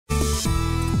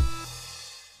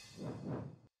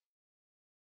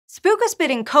Spook a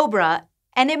spitting cobra,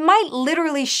 and it might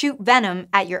literally shoot venom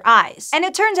at your eyes. And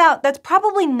it turns out that's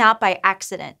probably not by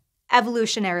accident,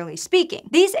 evolutionarily speaking.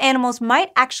 These animals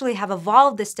might actually have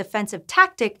evolved this defensive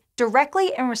tactic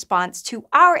directly in response to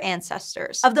our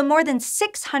ancestors. Of the more than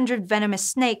 600 venomous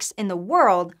snakes in the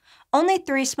world, only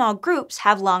 3 small groups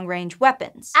have long-range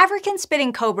weapons. African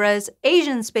spitting cobras,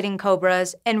 Asian spitting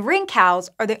cobras, and ring cows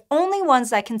are the only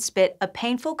ones that can spit a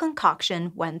painful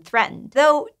concoction when threatened.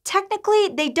 Though, technically,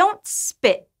 they don't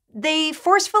spit. They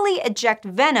forcefully eject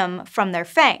venom from their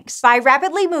fangs. By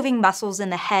rapidly moving muscles in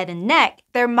the head and neck,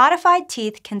 their modified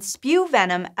teeth can spew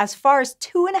venom as far as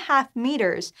 2.5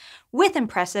 meters with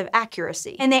impressive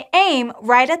accuracy. And they aim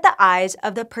right at the eyes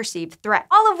of the perceived threat.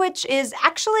 All of which is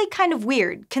actually kind of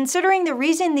weird, considering the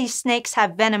reason these snakes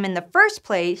have venom in the first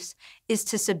place is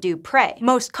to subdue prey.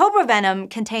 Most cobra venom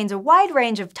contains a wide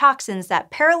range of toxins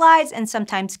that paralyze and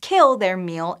sometimes kill their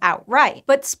meal outright.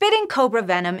 But spitting cobra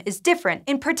venom is different.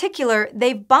 In particular,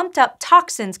 they've bumped up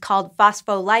toxins called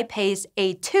phospholipase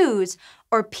A2s,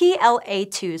 or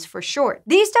PLA2s for short.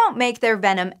 These don't make their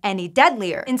venom any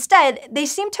deadlier. Instead, they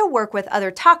seem to work with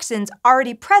other toxins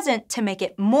already present to make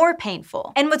it more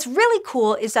painful. And what's really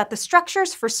cool is that the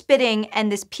structures for spitting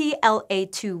and this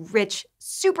PLA2-rich,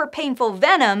 super painful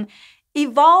venom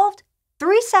evolved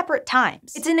 3 separate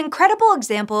times. It's an incredible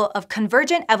example of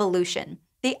convergent evolution,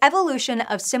 the evolution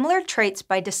of similar traits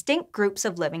by distinct groups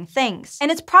of living things.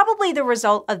 And it's probably the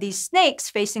result of these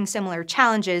snakes facing similar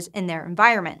challenges in their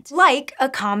environment. Like a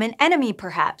common enemy,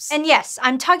 perhaps. And yes,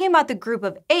 I'm talking about the group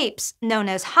of apes known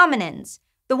as hominins,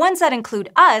 the ones that include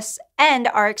us and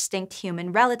our extinct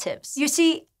human relatives. You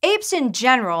see, apes in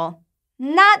general,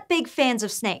 not big fans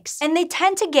of snakes, and they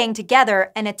tend to gang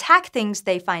together and attack things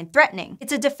they find threatening.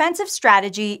 It's a defensive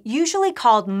strategy usually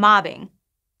called mobbing,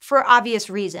 for obvious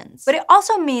reasons. But it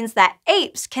also means that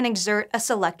apes can exert a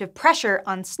selective pressure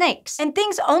on snakes. And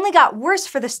things only got worse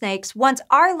for the snakes once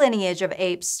our lineage of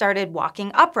apes started walking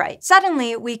upright.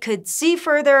 Suddenly, we could see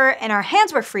further and our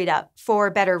hands were freed up for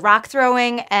better rock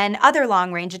throwing and other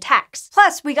long-range attacks.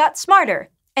 Plus, we got smarter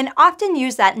and often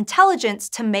use that intelligence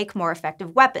to make more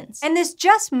effective weapons. And this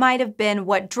just might have been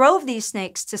what drove these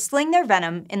snakes to sling their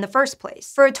venom in the first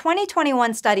place. For a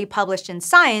 2021 study published in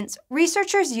Science,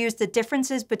 researchers used the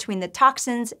differences between the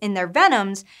toxins in their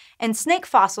venoms and snake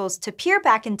fossils to peer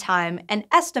back in time and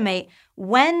estimate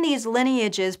when these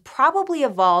lineages probably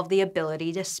evolved the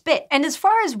ability to spit. And as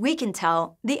far as we can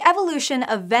tell, the evolution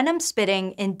of venom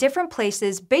spitting in different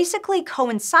places basically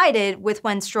coincided with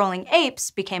when strolling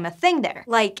apes became a thing there.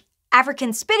 Like,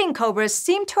 African spitting cobras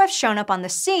seem to have shown up on the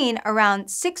scene around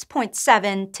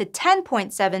 6.7 to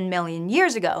 10.7 million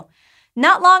years ago,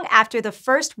 not long after the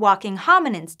first walking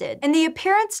hominins did. And the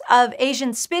appearance of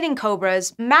Asian spitting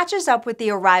cobras matches up with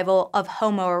the arrival of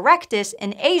Homo erectus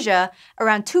in Asia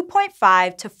around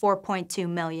 2.5 to 4.2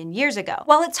 million years ago.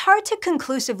 While it's hard to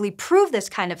conclusively prove this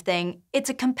kind of thing, it's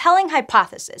a compelling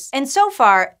hypothesis. And so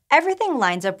far, everything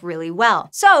lines up really well.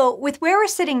 So, with where we're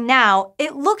sitting now,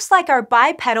 it looks like our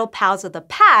bipedal pals of the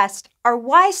past are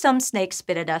why some snakes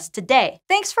spit at us today.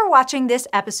 Thanks for watching this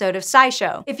episode of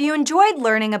SciShow. If you enjoyed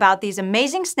learning about these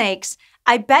amazing snakes,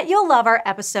 I bet you'll love our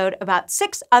episode about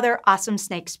 6 other awesome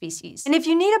snake species. And if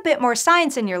you need a bit more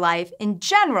science in your life in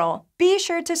general, be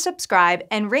sure to subscribe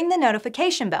and ring the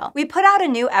notification bell. We put out a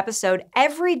new episode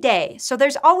every day, so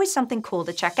there's always something cool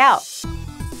to check out.